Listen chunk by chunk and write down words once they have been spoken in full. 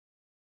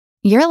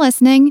You're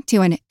listening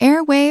to an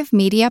Airwave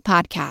Media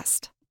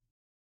Podcast.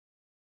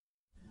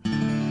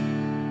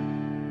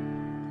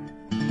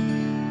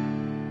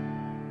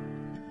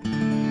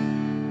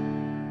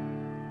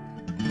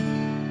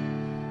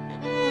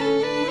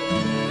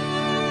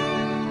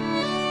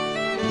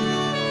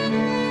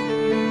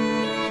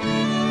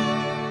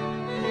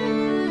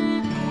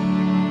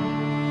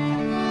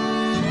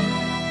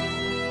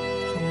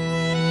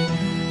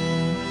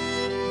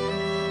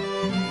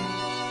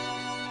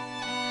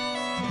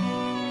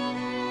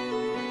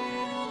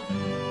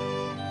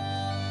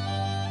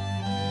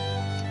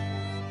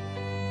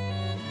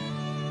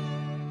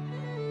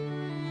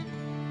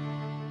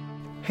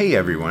 Hey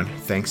everyone,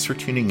 thanks for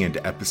tuning in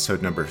to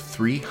episode number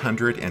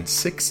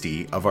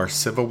 360 of our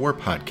Civil War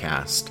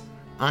podcast.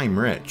 I'm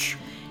Rich.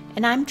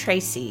 And I'm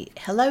Tracy.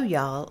 Hello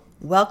y'all,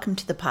 welcome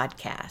to the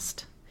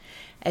podcast.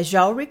 As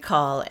y'all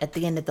recall, at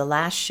the end of the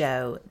last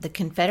show, the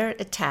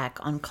Confederate attack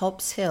on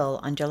Culp's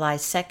Hill on July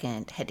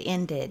 2nd had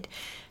ended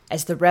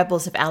as the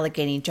rebels of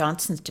Allegheny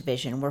Johnson's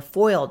division were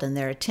foiled in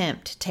their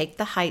attempt to take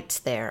the heights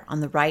there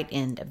on the right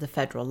end of the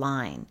Federal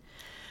line.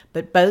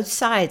 But both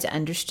sides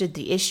understood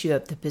the issue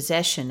of the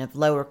possession of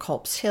Lower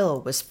Culp's Hill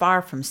was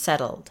far from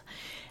settled,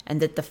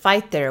 and that the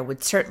fight there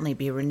would certainly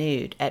be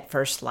renewed at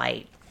first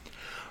light.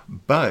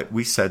 But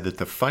we said that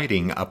the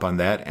fighting up on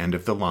that end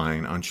of the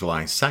line on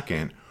July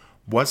 2nd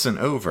wasn't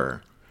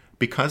over,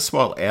 because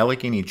while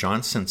Allegheny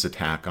Johnson's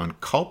attack on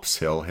Culp's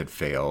Hill had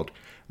failed,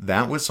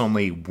 that was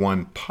only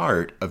one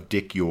part of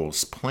Dick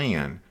Ewell's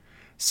plan,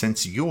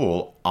 since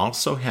Ewell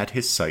also had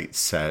his sights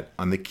set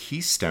on the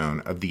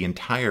keystone of the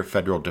entire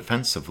Federal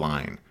defensive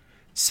line,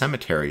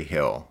 Cemetery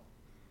Hill.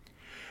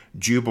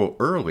 Jubal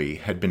Early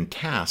had been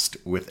tasked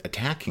with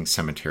attacking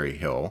Cemetery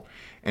Hill,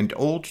 and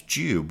Old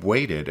Jube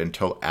waited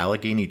until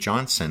Allegheny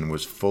Johnson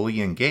was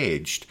fully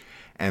engaged,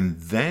 and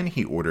then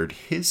he ordered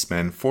his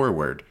men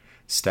forward,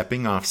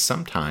 stepping off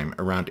sometime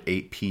around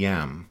 8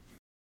 p.m.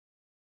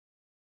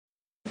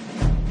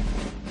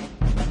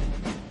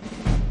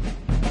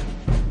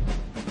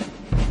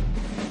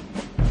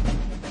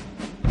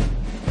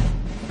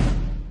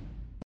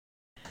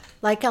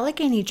 Like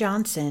Allegheny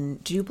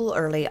Johnson, Jubal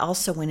Early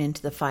also went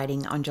into the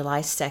fighting on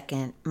July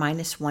 2nd,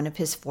 minus one of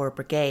his 4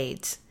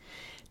 brigades.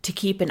 To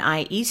keep an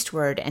eye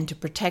eastward and to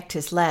protect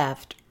his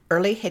left,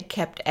 Early had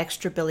kept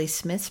Extra Billy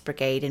Smith's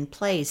brigade in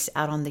place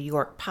out on the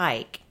York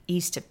Pike,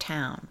 east of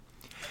town.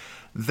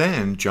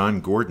 Then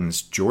John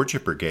Gordon's Georgia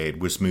Brigade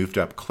was moved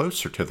up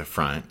closer to the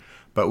front,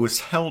 but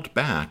was held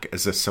back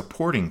as a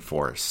supporting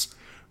force,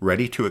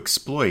 ready to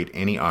exploit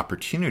any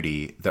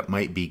opportunity that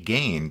might be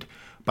gained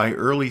by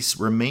Early's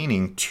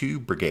remaining 2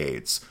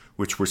 brigades,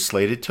 which were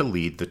slated to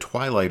lead the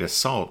twilight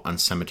assault on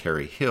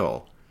Cemetery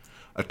Hill,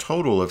 a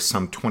total of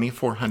some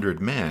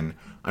 2,400 men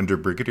under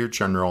Brigadier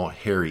General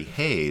Harry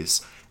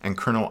Hayes and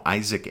Colonel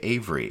Isaac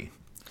Avery.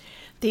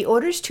 The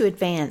orders to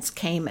advance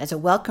came as a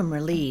welcome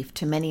relief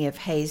to many of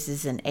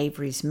Hayes's and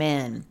Avery's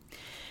men.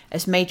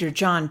 As Major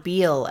John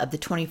Beale of the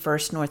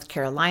 21st North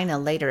Carolina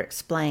later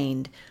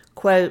explained,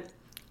 quote,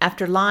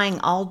 "After lying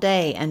all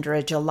day under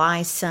a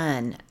July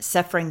sun,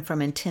 suffering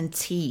from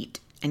intense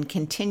heat, and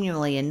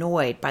continually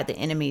annoyed by the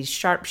enemy's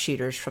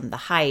sharpshooters from the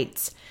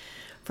heights,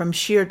 from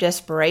sheer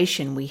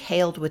desperation we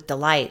hailed with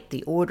delight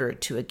the order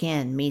to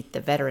again meet the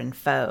veteran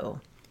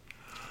foe."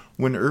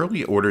 When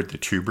Early ordered the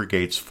 2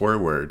 brigades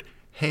forward,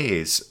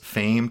 Hayes'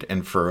 famed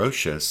and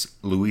ferocious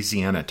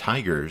Louisiana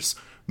Tigers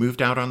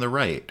moved out on the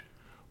right,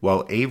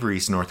 while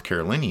Avery's North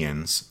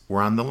Carolinians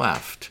were on the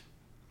left.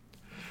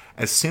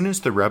 As soon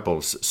as the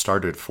rebels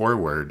started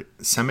forward,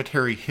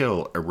 Cemetery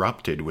Hill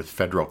erupted with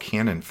Federal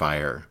cannon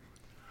fire.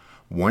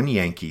 One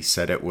Yankee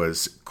said it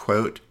was,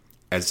 quote,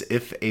 as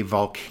if a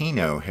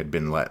volcano had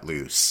been let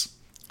loose.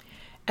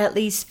 At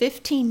least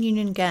 15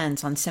 Union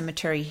guns on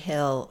Cemetery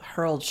Hill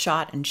hurled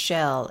shot and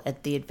shell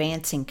at the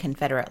advancing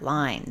Confederate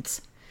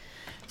lines.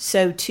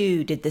 So,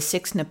 too, did the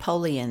 6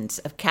 Napoleons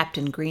of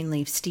Captain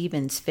Greenleaf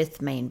Stevens' 5th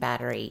Maine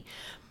Battery,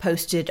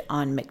 posted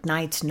on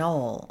McKnight's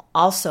Knoll,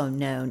 also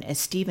known as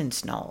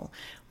Stevens Knoll,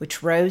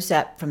 which rose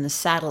up from the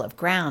saddle of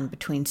ground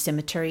between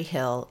Cemetery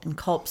Hill and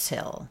Culp's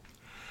Hill.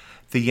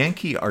 The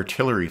Yankee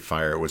artillery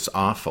fire was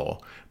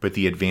awful, but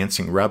the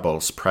advancing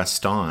rebels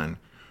pressed on,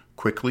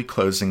 quickly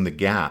closing the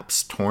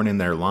gaps torn in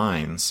their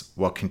lines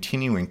while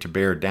continuing to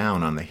bear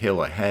down on the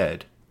hill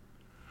ahead.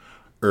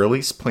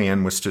 Early's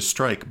plan was to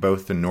strike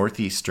both the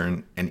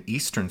northeastern and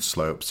eastern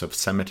slopes of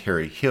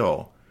Cemetery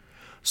Hill,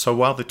 so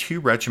while the 2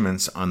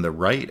 regiments on the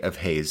right of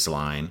Hayes'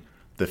 line,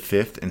 the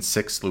 5th and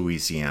 6th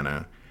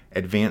Louisiana,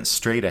 advanced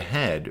straight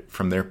ahead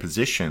from their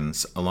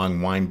positions along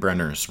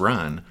Weinbrenner's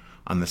Run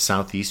on the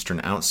southeastern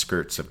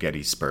outskirts of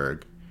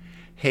Gettysburg,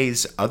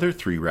 Hayes' other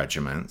 3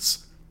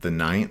 regiments, the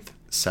 9th,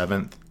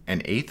 7th,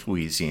 and 8th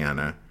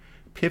Louisiana,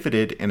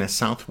 pivoted in a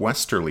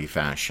southwesterly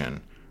fashion,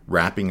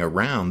 wrapping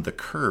around the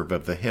curve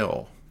of the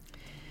hill.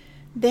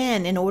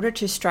 Then, in order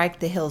to strike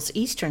the hill's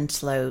eastern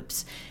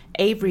slopes,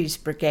 Avery's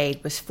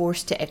brigade was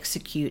forced to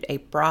execute a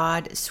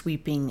broad,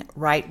 sweeping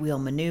right-wheel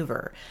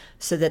maneuver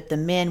so that the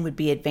men would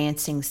be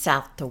advancing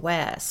south to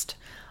west,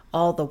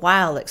 all the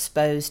while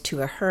exposed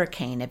to a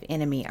hurricane of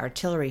enemy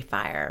artillery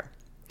fire.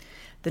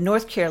 The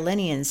North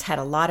Carolinians had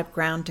a lot of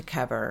ground to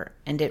cover,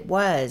 and it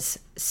was,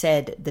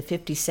 said the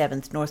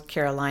 57th North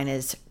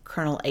Carolina's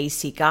Colonel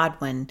A.C.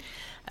 Godwin,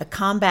 a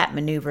combat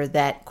maneuver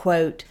that,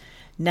 quote,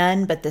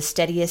 none but the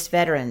steadiest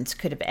veterans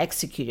could have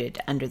executed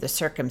under the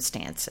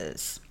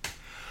circumstances.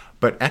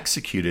 But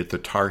executed the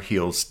Tar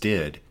Heels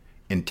did,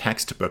 in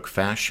textbook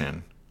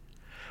fashion.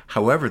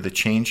 However, the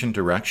change in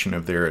direction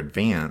of their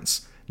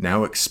advance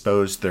now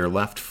exposed their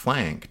left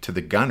flank to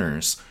the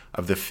gunners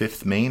of the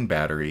 5th Maine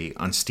Battery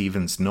on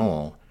Stevens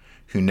Knoll,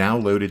 who now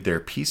loaded their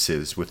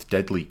pieces with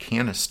deadly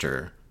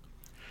canister.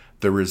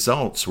 The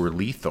results were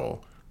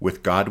lethal,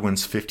 with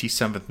Godwin's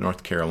 57th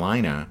North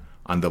Carolina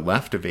on the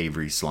left of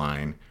Avery's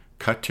line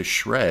cut to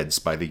shreds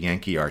by the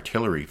Yankee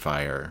artillery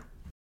fire.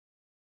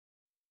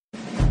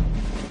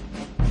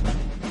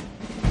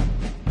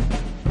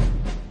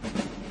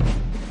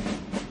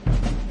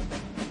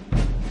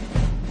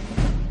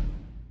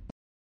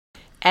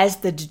 As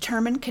the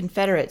determined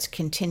Confederates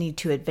continued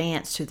to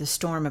advance through the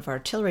storm of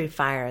artillery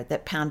fire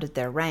that pounded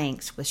their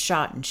ranks with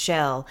shot and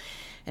shell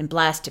and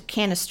blast of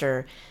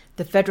canister,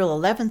 the Federal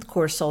 11th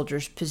Corps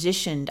soldiers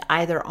positioned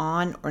either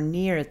on or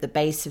near the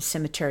base of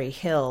Cemetery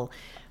Hill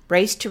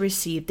braced to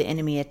receive the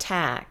enemy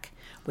attack,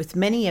 with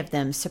many of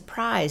them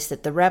surprised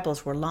that the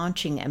rebels were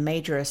launching a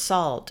major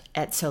assault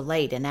at so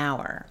late an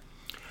hour.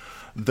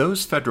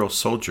 Those Federal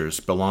soldiers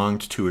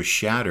belonged to a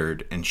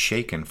shattered and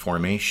shaken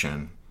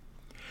formation.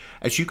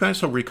 As you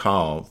guys will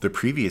recall, the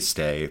previous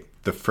day,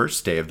 the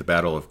first day of the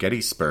Battle of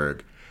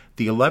Gettysburg,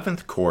 the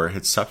 11th Corps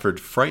had suffered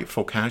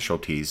frightful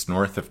casualties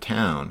north of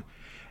town,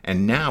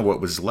 and now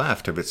what was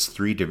left of its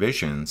 3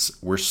 divisions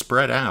were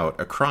spread out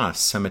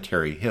across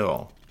Cemetery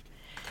Hill.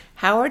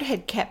 Howard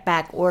had kept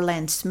back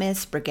Orland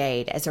Smith's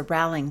brigade as a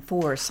rallying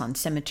force on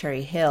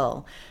Cemetery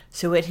Hill,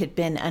 so it had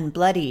been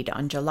unbloodied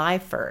on July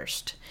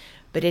 1st.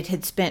 But it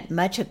had spent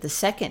much of the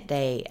second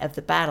day of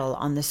the battle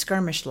on the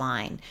skirmish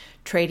line,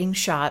 trading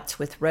shots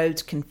with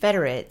Rhodes'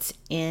 Confederates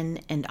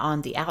in and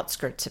on the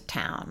outskirts of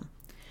town.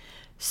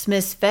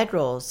 Smith's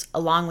Federals,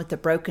 along with the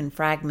broken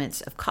fragments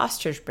of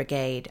Custer's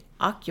brigade,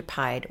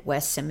 occupied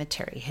West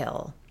Cemetery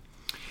Hill.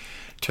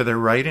 To their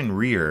right and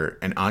rear,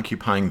 and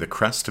occupying the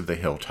crest of the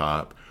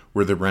hilltop,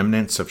 were the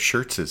remnants of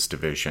Schurz's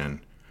division,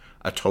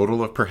 a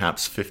total of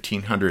perhaps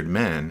 1,500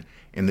 men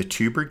in the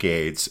 2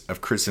 brigades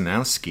of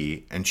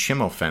Krzyzanowski and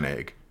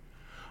Schimmelpfennig.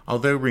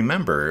 Although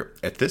remember,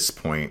 at this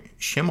point,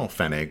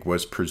 Schimmelpfennig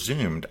was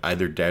presumed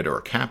either dead or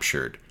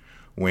captured,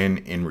 when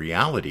in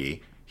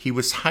reality he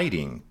was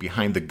hiding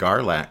behind the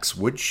Garlack's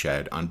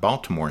woodshed on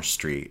Baltimore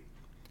Street.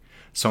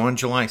 So on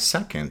July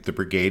 2nd, the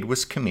brigade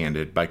was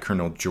commanded by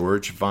Colonel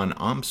George von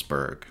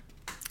Omsberg.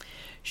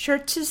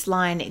 Schurz's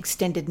line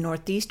extended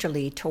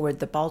northeasterly toward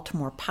the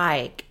Baltimore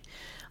Pike.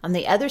 On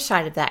the other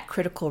side of that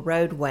critical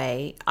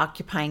roadway,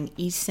 occupying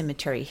East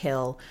Cemetery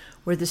Hill,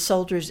 were the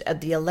soldiers of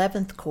the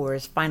 11th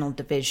Corps' final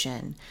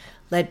division,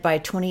 led by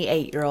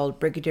 28-year-old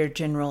Brigadier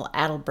General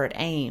Adelbert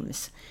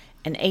Ames,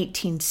 an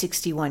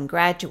 1861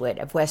 graduate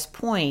of West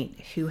Point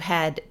who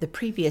had the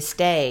previous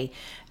day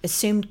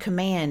assumed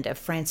command of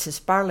Francis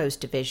Barlow's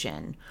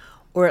division,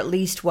 or at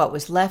least what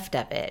was left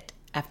of it,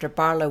 after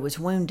Barlow was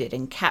wounded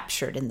and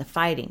captured in the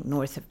fighting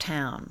north of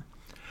town.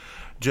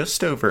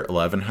 Just over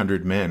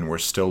 1,100 men were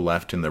still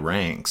left in the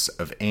ranks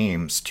of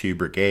Ames' 2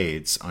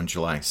 brigades on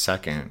July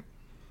 2nd.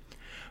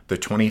 The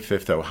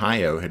 25th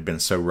Ohio had been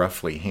so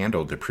roughly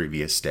handled the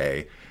previous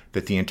day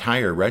that the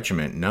entire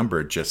regiment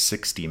numbered just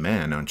 60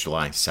 men on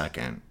July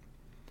 2nd.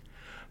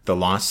 The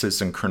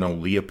losses in Colonel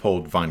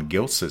Leopold von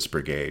Gilsa's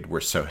brigade were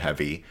so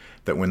heavy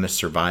that when the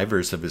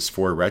survivors of his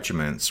 4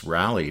 regiments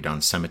rallied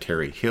on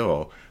Cemetery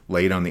Hill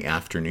late on the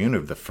afternoon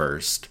of the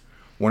 1st,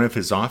 one of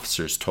his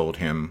officers told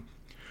him,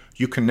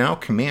 "You can now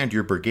command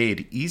your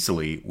brigade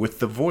easily with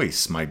the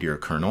voice, my dear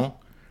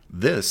Colonel.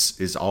 This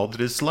is all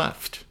that is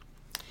left."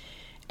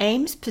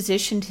 Ames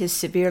positioned his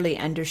severely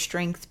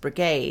understrength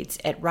brigades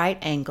at right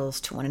angles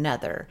to one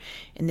another,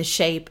 in the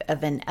shape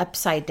of an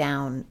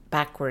upside-down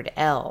backward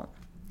L.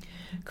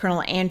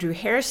 Colonel Andrew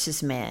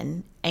Harris's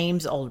men,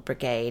 Ames' old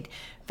brigade,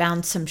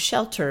 found some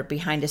shelter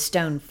behind a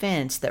stone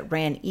fence that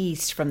ran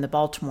east from the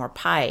Baltimore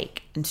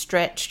Pike and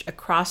stretched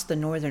across the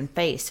northern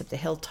face of the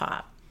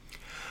hilltop.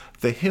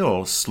 The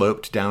hill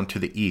sloped down to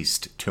the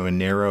east to a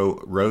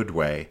narrow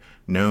roadway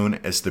known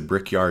as the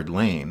Brickyard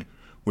Lane,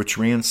 which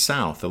ran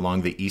south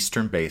along the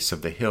eastern base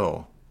of the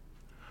hill.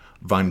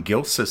 Von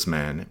Gilsa's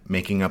men,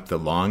 making up the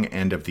long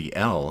end of the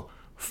L,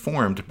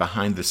 formed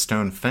behind the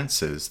stone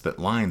fences that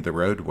lined the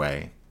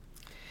roadway.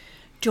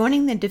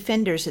 Joining the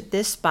defenders at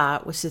this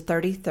spot was the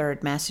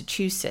 33rd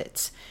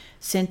Massachusetts,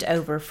 sent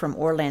over from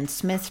Orland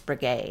Smith's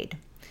brigade.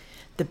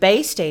 The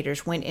Bay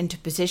Staters went into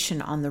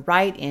position on the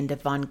right end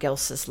of von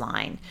Gilsa's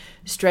line,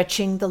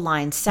 stretching the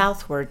line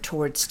southward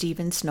toward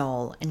Stevens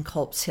Knoll and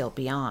Culp's Hill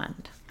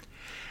beyond.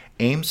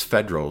 Ames'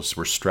 Federals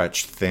were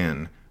stretched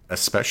thin,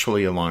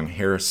 especially along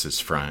Harris's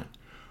front,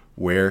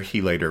 where,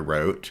 he later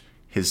wrote,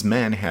 his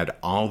men had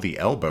all the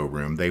elbow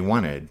room they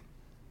wanted.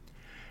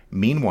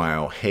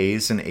 Meanwhile,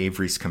 Hayes and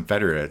Avery's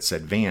Confederates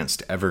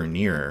advanced ever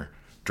nearer,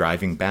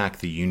 driving back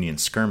the Union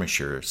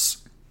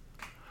skirmishers.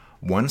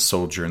 One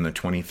soldier in the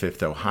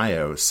 25th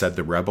Ohio said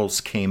the rebels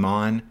came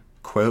on,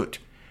 quote,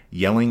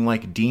 yelling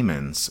like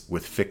demons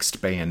with fixed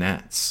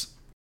bayonets.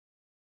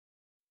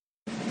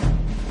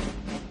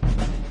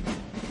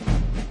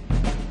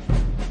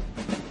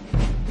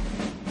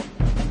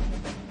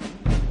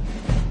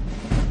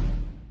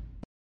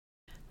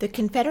 The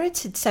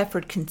Confederates had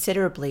suffered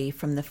considerably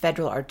from the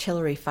Federal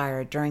artillery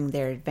fire during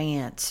their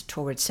advance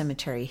toward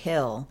Cemetery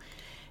Hill,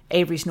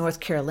 Avery's North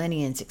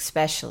Carolinians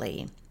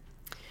especially.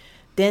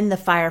 Then the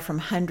fire from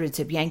hundreds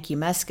of Yankee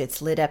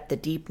muskets lit up the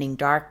deepening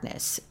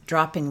darkness,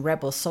 dropping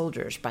rebel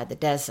soldiers by the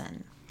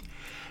dozen.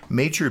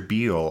 Major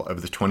Beale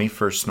of the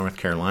 21st North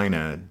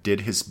Carolina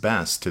did his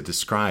best to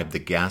describe the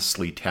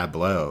ghastly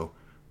tableau.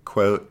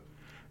 Quote,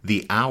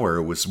 the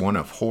hour was one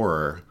of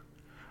horror.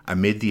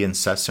 Amid the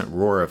incessant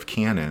roar of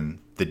cannon,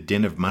 the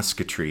din of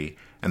musketry,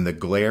 and the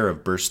glare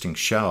of bursting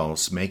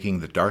shells making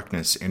the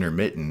darkness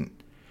intermittent,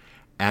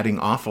 adding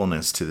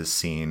awfulness to the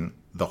scene,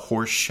 the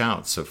hoarse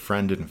shouts of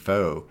friend and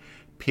foe,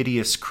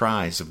 piteous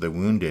cries of the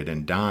wounded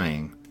and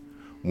dying.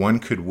 One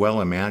could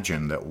well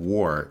imagine that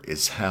war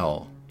is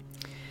hell.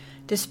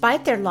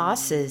 Despite their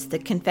losses, the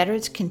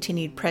Confederates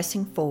continued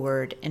pressing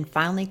forward and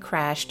finally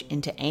crashed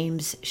into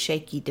Ames'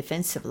 shaky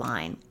defensive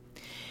line.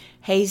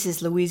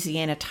 Hayes's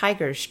Louisiana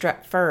Tigers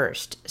struck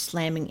first,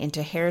 slamming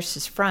into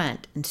Harris's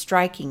front and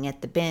striking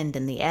at the bend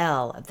in the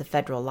L of the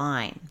Federal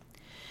line.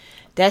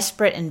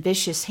 Desperate and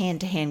vicious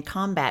hand-to-hand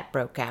combat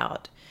broke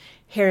out.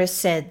 Harris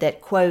said that,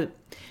 quote,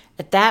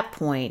 at that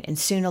point and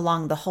soon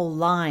along the whole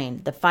line,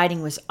 the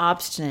fighting was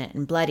obstinate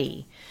and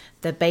bloody.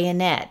 The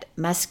bayonet,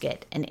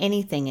 musket, and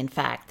anything, in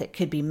fact, that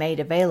could be made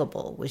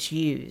available was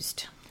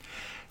used.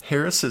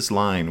 Harris's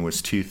line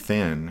was too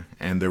thin,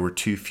 and there were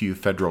too few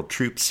Federal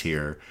troops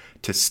here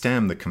to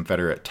stem the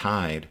Confederate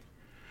tide.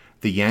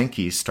 The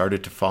Yankees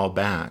started to fall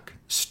back,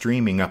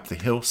 streaming up the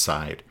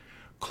hillside,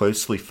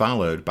 closely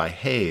followed by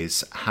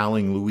Hayes'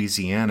 howling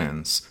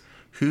Louisianans,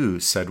 who,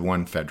 said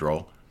one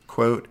Federal,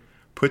 quote,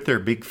 put their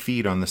big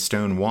feet on the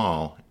stone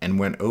wall and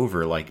went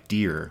over like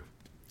deer.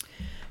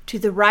 To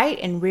the right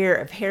and rear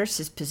of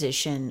Harris's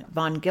position,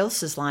 von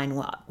Gilsa's line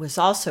was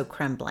also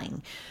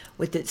crumbling,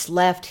 with its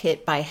left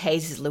hit by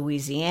Hayes'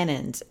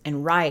 Louisianans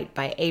and right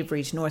by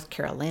Avery's North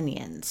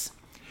Carolinians.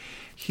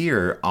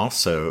 Here,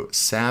 also,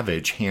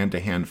 savage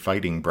hand-to-hand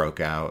fighting broke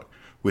out,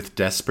 with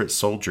desperate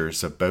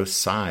soldiers of both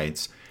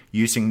sides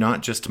using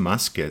not just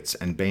muskets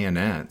and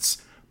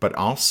bayonets, but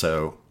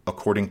also,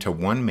 according to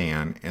one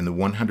man in the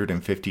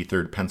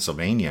 153rd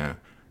Pennsylvania,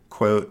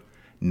 quote,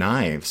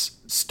 knives,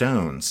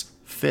 stones,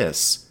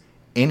 fists,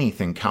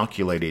 anything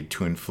calculated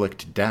to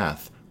inflict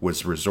death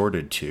was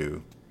resorted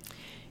to.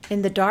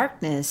 In the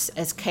darkness,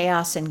 as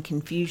chaos and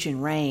confusion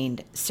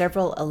reigned,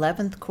 several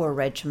 11th Corps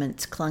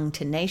regiments clung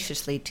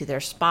tenaciously to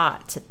their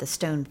spots at the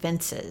stone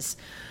fences,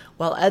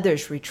 while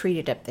others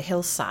retreated up the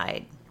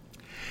hillside.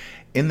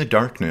 In the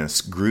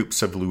darkness,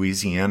 groups of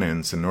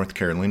Louisianans and North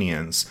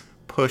Carolinians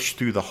pushed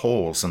through the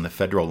holes in the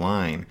Federal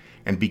line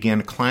and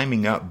began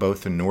climbing up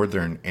both the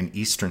northern and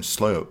eastern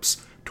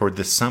slopes toward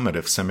the summit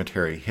of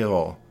Cemetery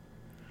Hill.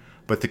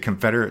 But the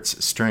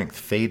Confederates' strength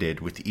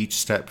faded with each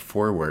step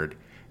forward,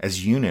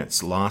 as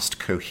units lost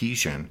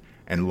cohesion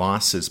and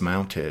losses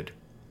mounted.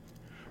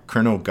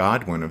 Colonel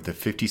Godwin of the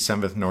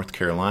 57th North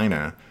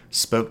Carolina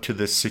spoke to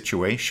this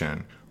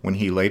situation when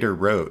he later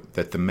wrote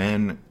that the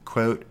men,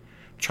 quote,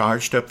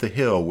 charged up the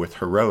hill with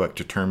heroic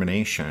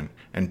determination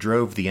and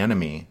drove the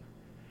enemy.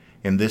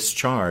 In this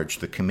charge,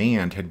 the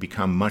command had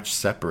become much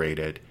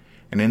separated,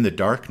 and in the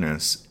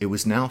darkness, it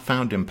was now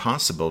found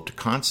impossible to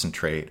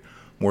concentrate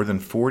more than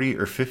 40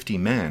 or 50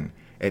 men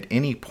at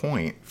any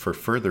point for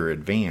further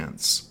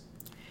advance.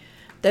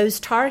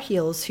 Those Tar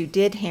Heels who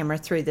did hammer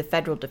through the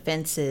Federal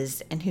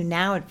defenses and who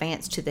now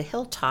advanced to the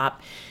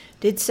hilltop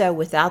did so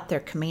without their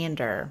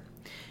commander.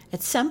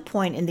 At some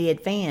point in the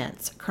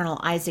advance, Colonel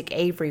Isaac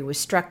Avery was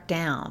struck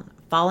down,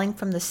 falling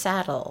from the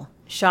saddle,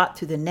 shot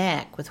through the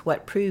neck with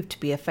what proved to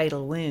be a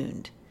fatal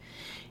wound.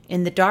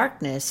 In the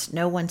darkness,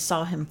 no one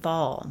saw him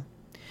fall.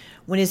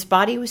 When his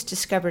body was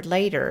discovered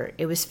later,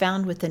 it was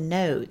found with a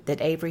note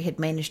that Avery had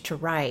managed to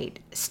write,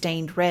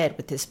 stained red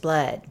with his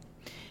blood.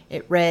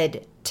 It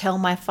read, "Tell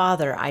my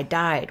father I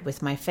died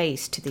with my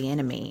face to the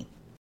enemy."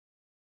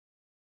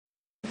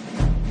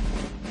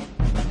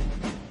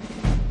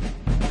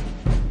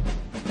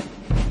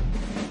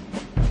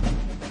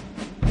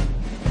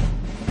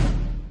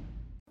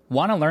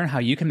 Want to learn how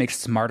you can make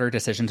smarter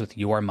decisions with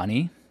your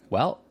money?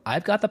 Well,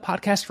 I've got the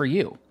podcast for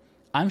you.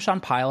 I'm Sean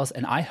Piles,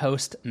 and I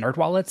host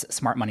NerdWallet's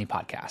Smart Money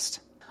Podcast.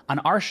 On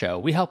our show,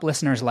 we help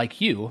listeners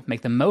like you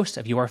make the most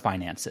of your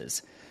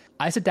finances.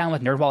 I sit down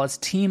with NerdWallet's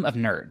team of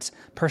nerds,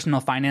 personal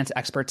finance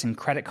experts in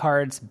credit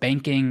cards,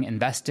 banking,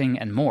 investing,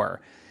 and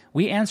more.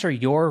 We answer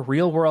your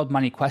real-world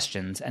money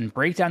questions and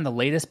break down the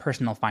latest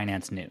personal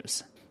finance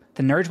news.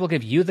 The nerds will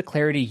give you the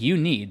clarity you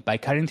need by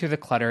cutting through the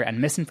clutter and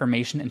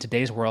misinformation in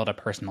today's world of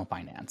personal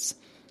finance.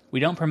 We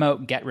don't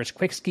promote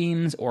get-rich-quick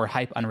schemes or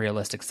hype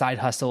unrealistic side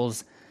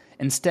hustles.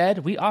 Instead,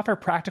 we offer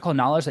practical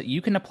knowledge that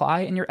you can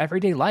apply in your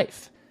everyday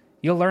life.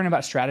 You'll learn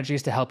about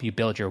strategies to help you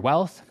build your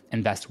wealth,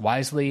 invest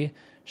wisely,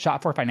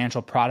 shop for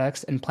financial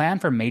products, and plan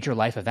for major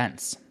life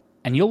events.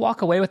 And you'll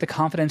walk away with the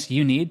confidence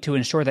you need to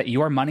ensure that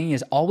your money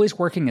is always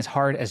working as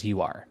hard as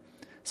you are.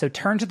 So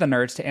turn to the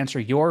nerds to answer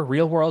your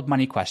real-world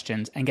money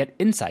questions and get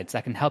insights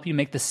that can help you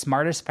make the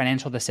smartest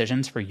financial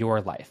decisions for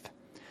your life.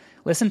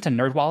 Listen to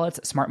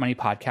NerdWallet's Smart Money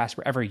Podcast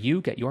wherever you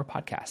get your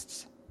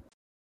podcasts.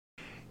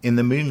 In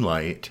the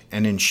moonlight,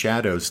 and in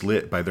shadows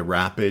lit by the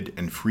rapid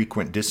and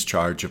frequent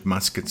discharge of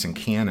muskets and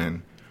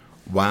cannon,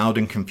 wild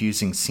and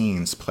confusing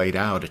scenes played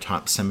out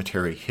atop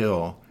Cemetery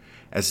Hill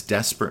as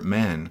desperate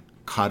men,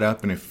 caught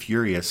up in a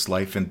furious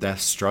life-and-death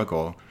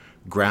struggle,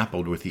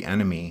 grappled with the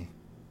enemy.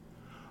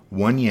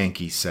 One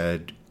Yankee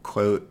said,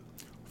 quote,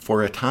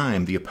 "For a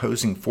time the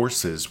opposing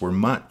forces were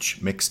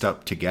much mixed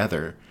up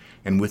together,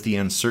 and with the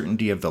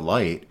uncertainty of the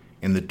light,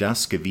 in the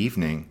dusk of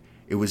evening,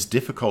 it was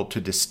difficult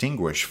to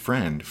distinguish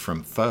friend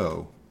from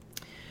foe."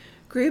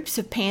 Groups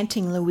of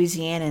panting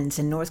Louisianans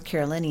and North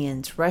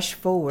Carolinians rushed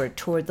forward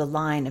toward the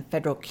line of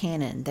federal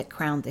cannon that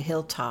crowned the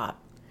hilltop.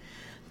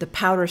 The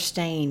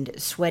powder-stained,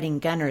 sweating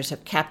gunners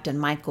of Captain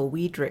Michael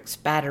Weidrich's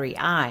Battery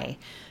I,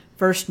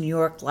 1st New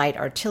York Light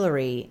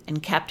Artillery,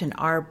 and Captain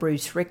R.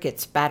 Bruce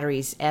Ricketts'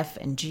 Batteries F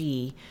and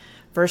G,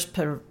 1st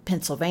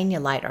Pennsylvania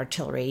Light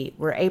Artillery,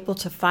 were able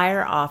to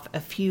fire off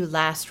a few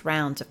last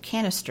rounds of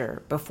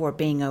canister before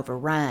being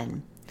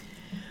overrun.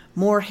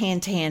 More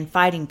hand-to-hand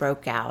fighting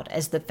broke out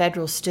as the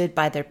Federals stood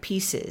by their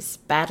pieces,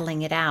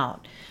 battling it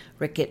out,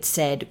 Ricketts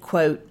said,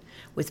 quote,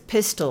 "with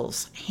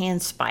pistols,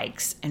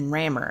 handspikes, and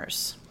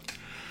rammers."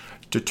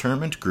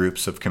 Determined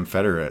groups of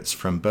Confederates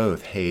from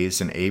both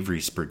Hayes and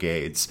Avery's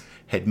brigades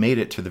had made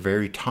it to the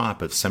very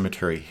top of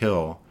Cemetery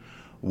Hill,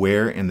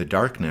 where in the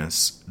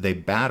darkness they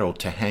battled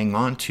to hang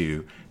on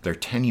to their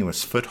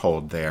tenuous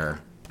foothold there.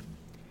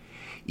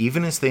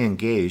 Even as they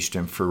engaged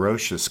in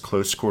ferocious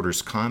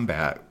close-quarters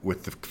combat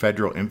with the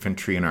Federal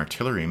infantry and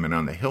artillerymen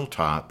on the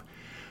hilltop,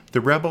 the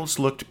rebels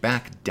looked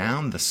back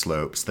down the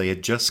slopes they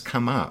had just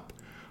come up,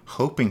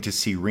 hoping to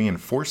see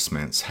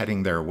reinforcements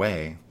heading their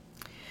way.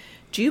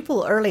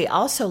 Jubal Early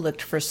also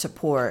looked for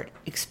support,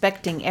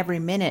 expecting every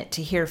minute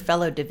to hear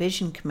fellow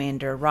division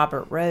commander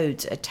Robert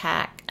Rhodes'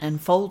 attack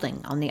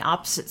unfolding on the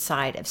opposite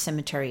side of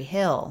Cemetery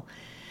Hill,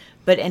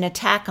 but an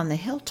attack on the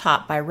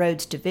hilltop by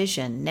Rhodes'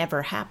 division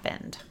never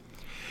happened.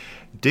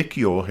 Dick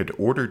Ewell had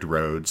ordered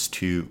Rhodes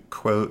to,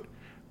 quote,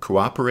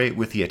 "cooperate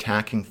with the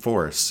attacking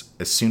force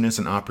as soon as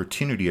an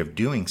opportunity of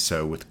doing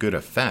so with good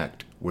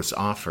effect was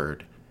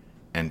offered,"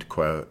 end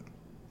quote.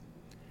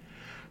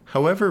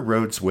 However,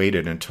 Rhodes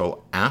waited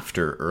until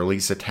after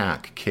Early's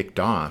attack kicked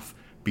off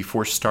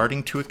before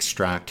starting to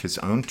extract his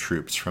own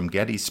troops from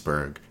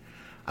Gettysburg,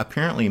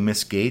 apparently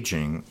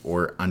misgauging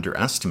or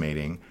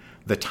underestimating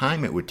the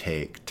time it would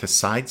take to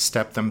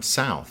sidestep them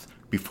south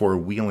before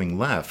wheeling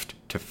left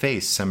to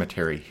face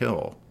Cemetery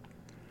Hill.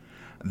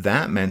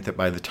 That meant that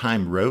by the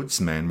time Rhodes'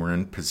 men were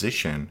in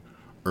position,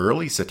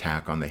 Early's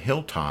attack on the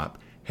hilltop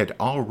had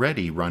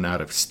already run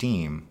out of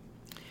steam.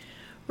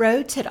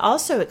 Rhodes had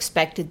also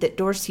expected that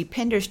Dorsey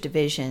Pender's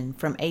division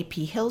from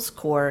A.P. Hill's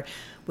corps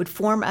would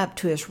form up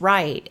to his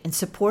right and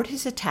support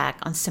his attack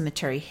on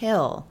Cemetery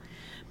Hill,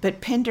 but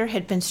Pender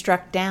had been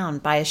struck down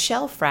by a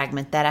shell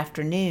fragment that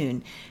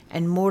afternoon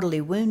and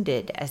mortally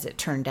wounded, as it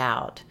turned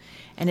out,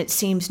 and it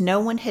seems no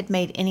one had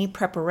made any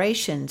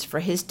preparations for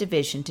his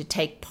division to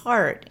take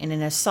part in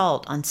an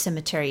assault on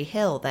Cemetery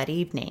Hill that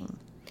evening.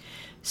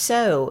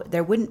 So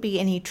there wouldn't be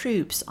any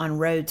troops on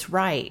Rhodes'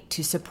 right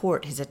to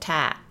support his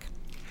attack.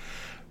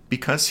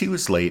 Because he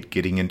was late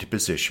getting into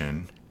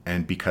position,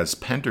 and because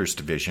Pender's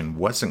division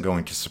wasn't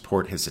going to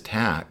support his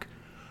attack,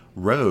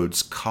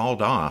 Rhodes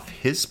called off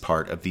his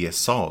part of the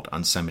assault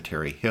on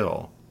Cemetery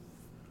Hill.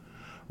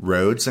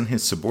 Rhodes and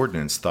his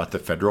subordinates thought the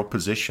Federal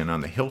position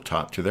on the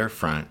hilltop to their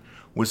front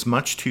was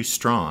much too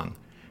strong,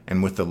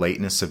 and with the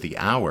lateness of the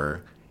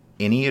hour,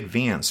 any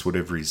advance would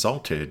have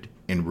resulted,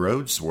 in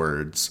Rhodes'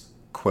 words,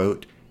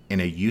 quote, "in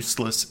a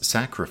useless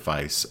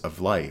sacrifice of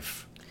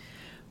life."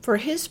 For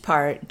his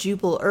part,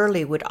 Jubal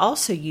Early would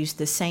also use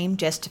the same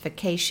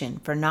justification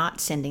for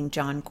not sending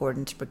John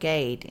Gordon's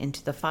brigade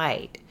into the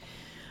fight.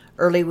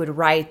 Early would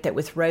write that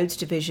with Rhodes'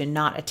 division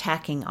not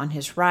attacking on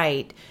his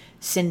right,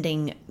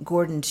 sending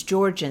Gordon's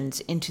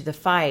Georgians into the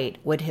fight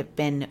would have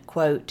been,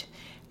 quote,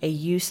 "a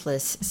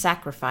useless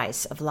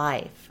sacrifice of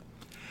life."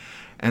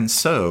 And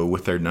so,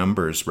 with their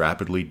numbers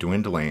rapidly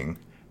dwindling,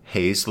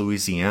 Hayes'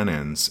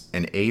 Louisianans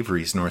and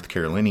Avery's North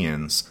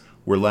Carolinians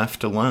were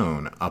left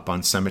alone up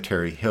on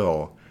Cemetery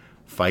Hill,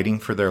 fighting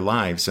for their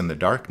lives in the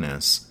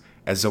darkness,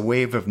 as a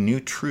wave of new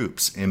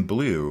troops in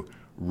blue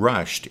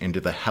rushed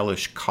into the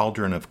hellish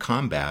cauldron of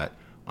combat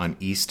on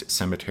East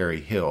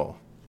Cemetery Hill.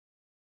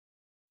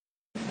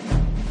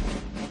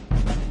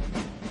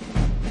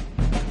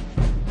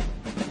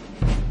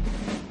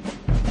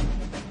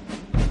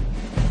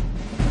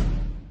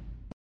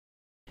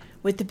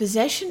 With the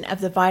possession of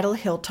the vital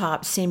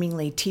hilltop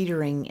seemingly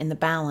teetering in the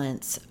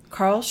balance,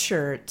 Carl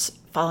Schurz,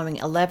 following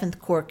 11th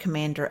Corps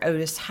Commander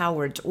Otis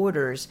Howard's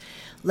orders,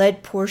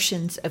 led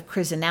portions of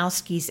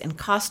Krzyzanowski's and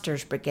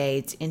Koster's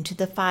brigades into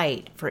the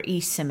fight for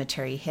East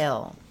Cemetery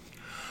Hill.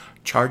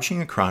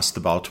 Charging across the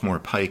Baltimore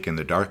Pike in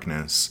the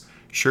darkness,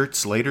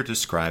 Schurz later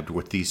described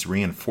what these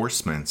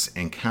reinforcements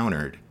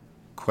encountered.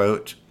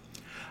 Quote,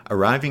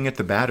 "Arriving at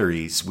the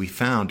batteries, we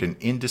found an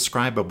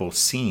indescribable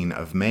scene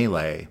of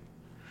melee.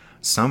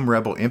 Some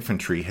rebel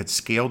infantry had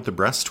scaled the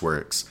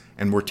breastworks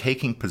and were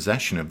taking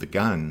possession of the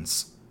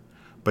guns.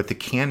 But the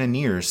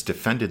cannoneers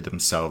defended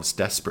themselves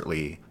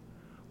desperately.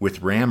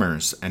 With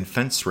rammers and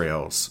fence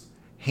rails,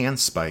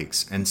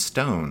 handspikes and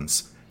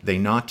stones, they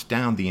knocked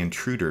down the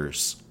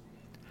intruders.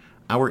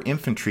 Our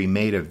infantry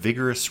made a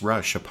vigorous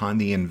rush upon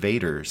the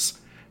invaders,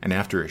 and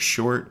after a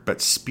short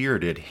but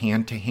spirited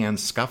hand-to-hand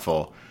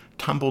scuffle,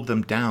 tumbled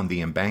them down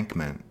the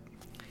embankment."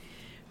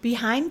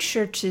 Behind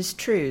Schurz's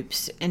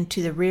troops and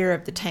to the rear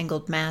of the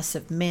tangled mass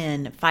of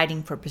men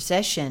fighting for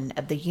possession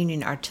of the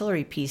Union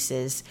artillery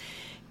pieces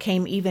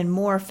came even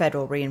more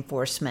Federal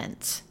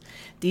reinforcements.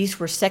 These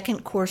were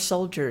 2nd Corps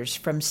soldiers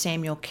from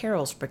Samuel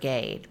Carroll's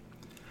brigade.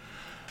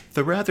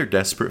 The rather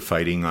desperate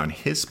fighting on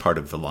his part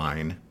of the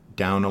line,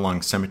 down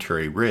along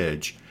Cemetery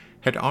Ridge,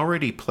 had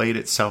already played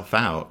itself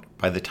out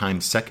by the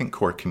time 2nd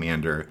Corps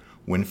Commander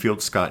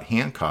Winfield Scott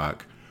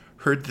Hancock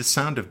heard the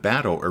sound of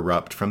battle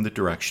erupt from the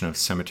direction of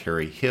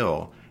Cemetery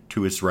Hill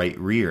to his right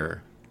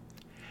rear.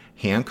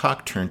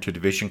 Hancock turned to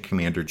Division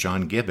Commander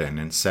John Gibbon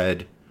and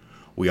said,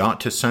 "We ought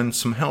to send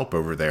some help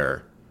over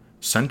there.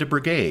 Send a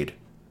brigade.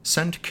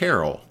 Send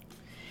Carroll."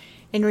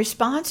 In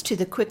response to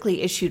the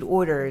quickly issued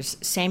orders,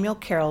 Samuel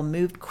Carroll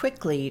moved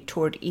quickly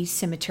toward East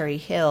Cemetery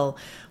Hill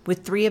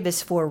with 3 of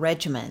his 4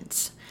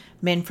 regiments,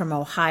 men from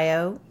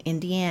Ohio,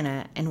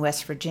 Indiana, and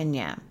West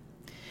Virginia.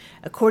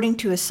 According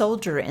to a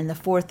soldier in the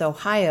 4th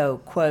Ohio,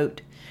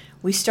 quote,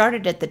 "We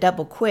started at the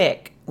double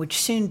quick, which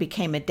soon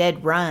became a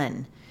dead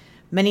run.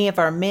 Many of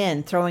our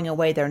men throwing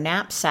away their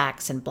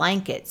knapsacks and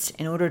blankets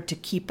in order to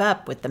keep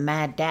up with the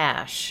mad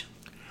dash."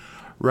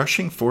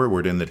 Rushing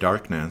forward in the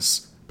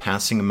darkness,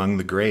 passing among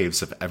the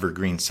graves of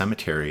Evergreen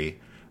Cemetery,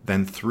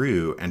 then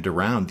through and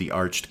around the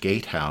arched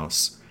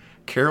gatehouse,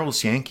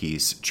 Carroll's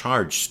Yankees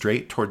charged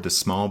straight toward the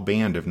small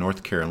band of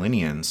North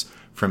Carolinians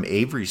from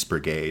Avery's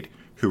brigade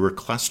who were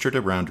clustered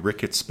around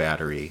Ricketts'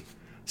 battery,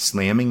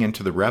 slamming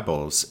into the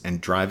rebels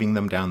and driving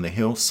them down the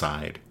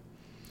hillside.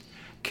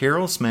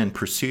 Carroll's men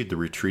pursued the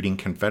retreating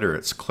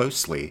Confederates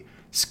closely,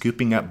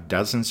 scooping up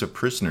dozens of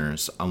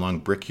prisoners along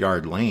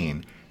Brickyard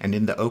Lane and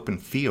in the open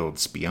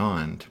fields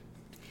beyond.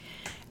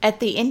 At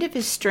the end of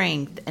his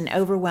strength and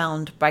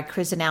overwhelmed by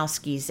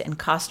Krzyzanowski's and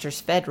Koster's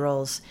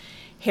Federals,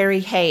 Harry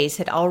Hayes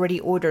had already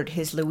ordered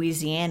his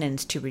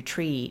Louisianans to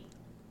retreat.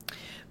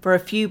 For a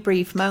few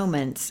brief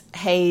moments,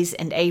 Hayes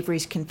and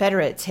Avery's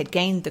Confederates had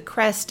gained the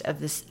crest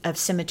of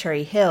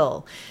Cemetery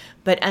Hill,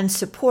 but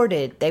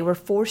unsupported, they were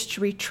forced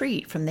to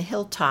retreat from the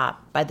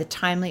hilltop by the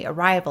timely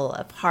arrival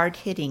of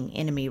hard-hitting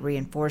enemy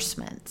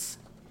reinforcements.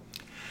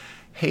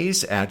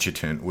 Hayes'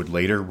 adjutant would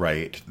later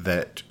write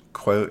that,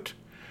 quote,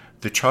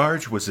 "The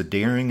charge was a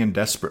daring and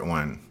desperate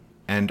one,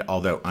 and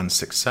although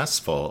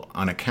unsuccessful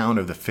on account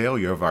of the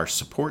failure of our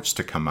supports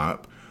to come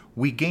up,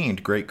 we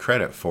gained great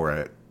credit for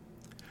it.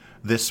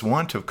 This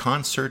want of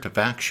concert of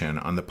action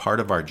on the part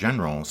of our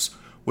generals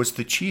was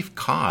the chief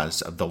cause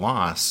of the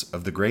loss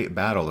of the great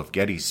battle of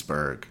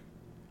Gettysburg."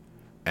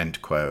 End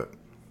quote.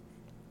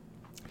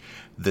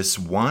 This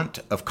want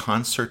of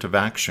concert of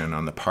action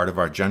on the part of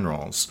our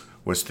generals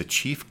was the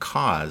chief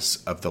cause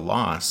of the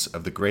loss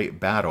of the great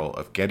battle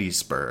of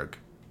Gettysburg.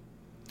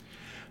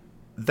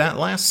 That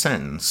last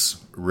sentence,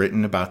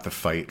 written about the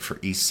fight for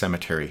East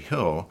Cemetery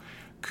Hill,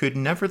 could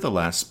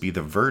nevertheless be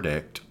the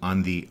verdict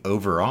on the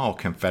overall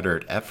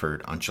Confederate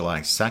effort on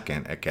July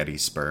 2nd at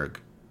Gettysburg.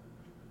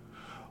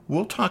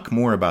 We'll talk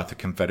more about the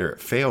Confederate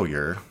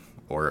failure,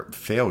 or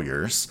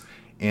failures,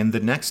 in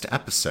the next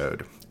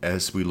episode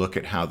as we look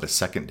at how the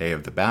second day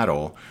of the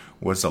battle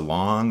was a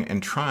long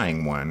and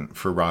trying one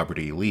for Robert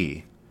E.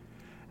 Lee.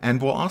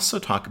 And we'll also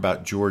talk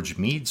about George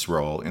Meade's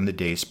role in the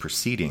day's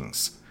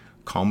proceedings,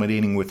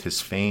 culminating with his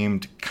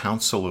famed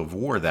council of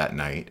war that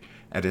night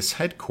at his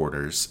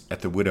headquarters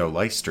at the widow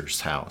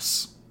Leicester's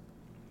house.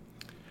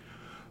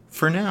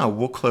 For now,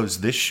 we'll close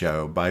this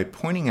show by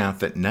pointing out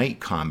that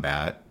night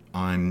combat,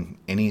 on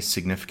any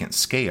significant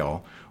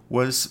scale,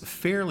 was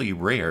fairly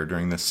rare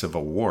during the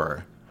Civil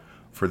War,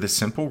 for the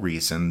simple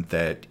reason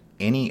that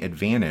any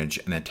advantage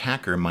an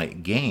attacker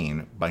might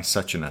gain by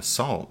such an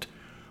assault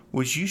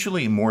was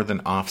usually more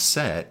than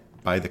offset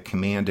by the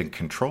command and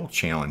control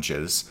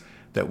challenges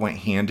that went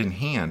hand in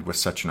hand with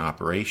such an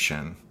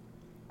operation.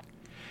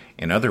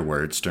 In other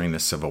words, during the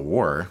Civil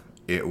War,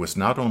 it was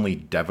not only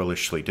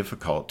devilishly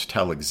difficult to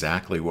tell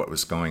exactly what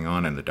was going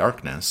on in the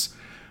darkness,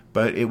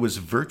 but it was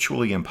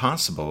virtually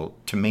impossible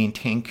to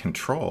maintain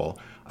control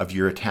of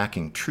your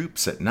attacking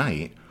troops at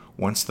night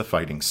once the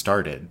fighting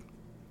started.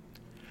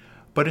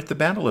 But at the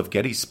Battle of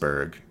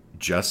Gettysburg,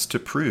 just to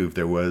prove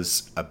there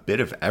was a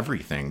bit of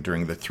everything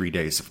during the 3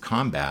 days of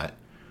combat,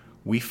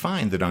 we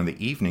find that on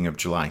the evening of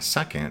July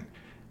 2nd,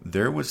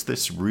 there was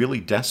this really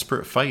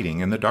desperate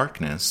fighting in the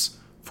darkness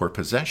for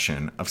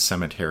possession of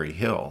Cemetery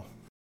Hill.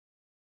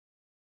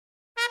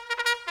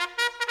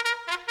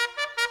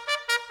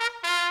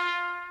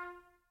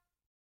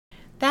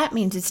 That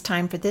means it's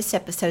time for this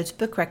episode's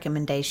book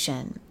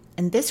recommendation.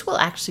 And this will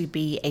actually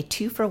be a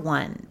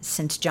 2-for-1,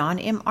 since John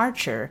M.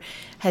 Archer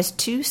has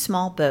 2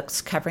 small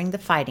books covering the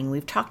fighting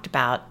we've talked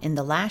about in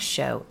the last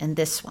show and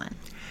this one.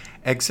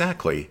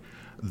 Exactly.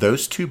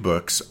 Those 2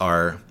 books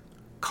are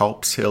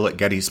Culp's Hill at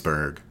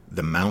Gettysburg,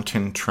 The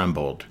Mountain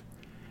Trembled,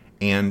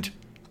 and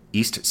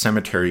East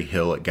Cemetery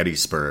Hill at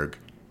Gettysburg,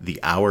 The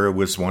Hour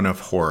Was One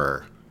of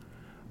Horror,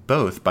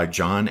 both by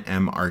John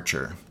M.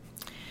 Archer.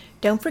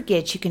 Don't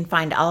forget you can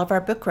find all of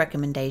our book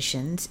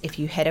recommendations if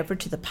you head over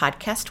to the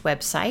podcast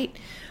website,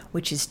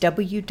 which is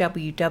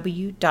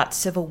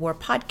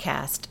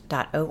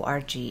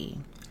www.civilwarpodcast.org.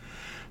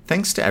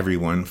 Thanks to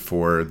everyone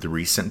for the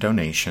recent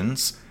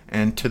donations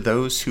and to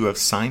those who have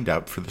signed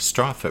up for the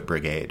Strawfoot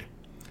Brigade.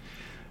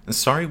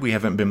 Sorry we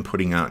haven't been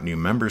putting out new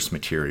members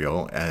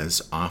material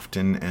as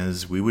often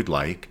as we would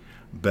like,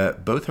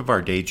 but both of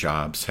our day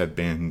jobs have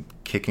been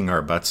kicking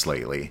our butts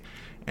lately,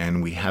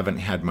 and we haven't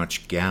had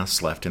much gas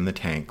left in the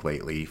tank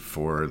lately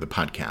for the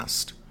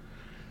podcast.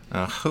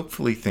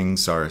 Hopefully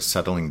things are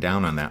settling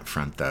down on that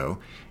front, though,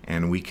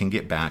 and we can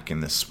get back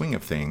in the swing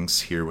of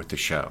things here with the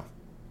show.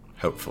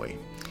 Hopefully.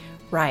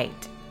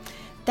 Right.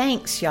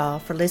 Thanks, y'all,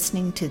 for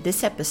listening to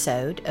this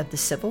episode of the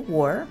Civil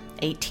War,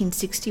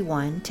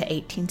 1861 to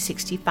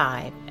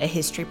 1865, a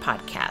history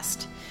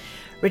podcast.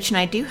 Rich and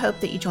I do hope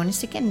that you join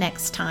us again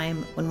next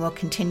time when we'll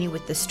continue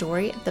with the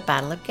story of the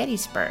Battle of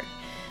Gettysburg.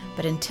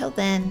 But until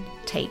then,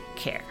 take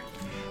care.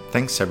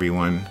 Thanks,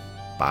 everyone.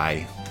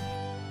 Bye.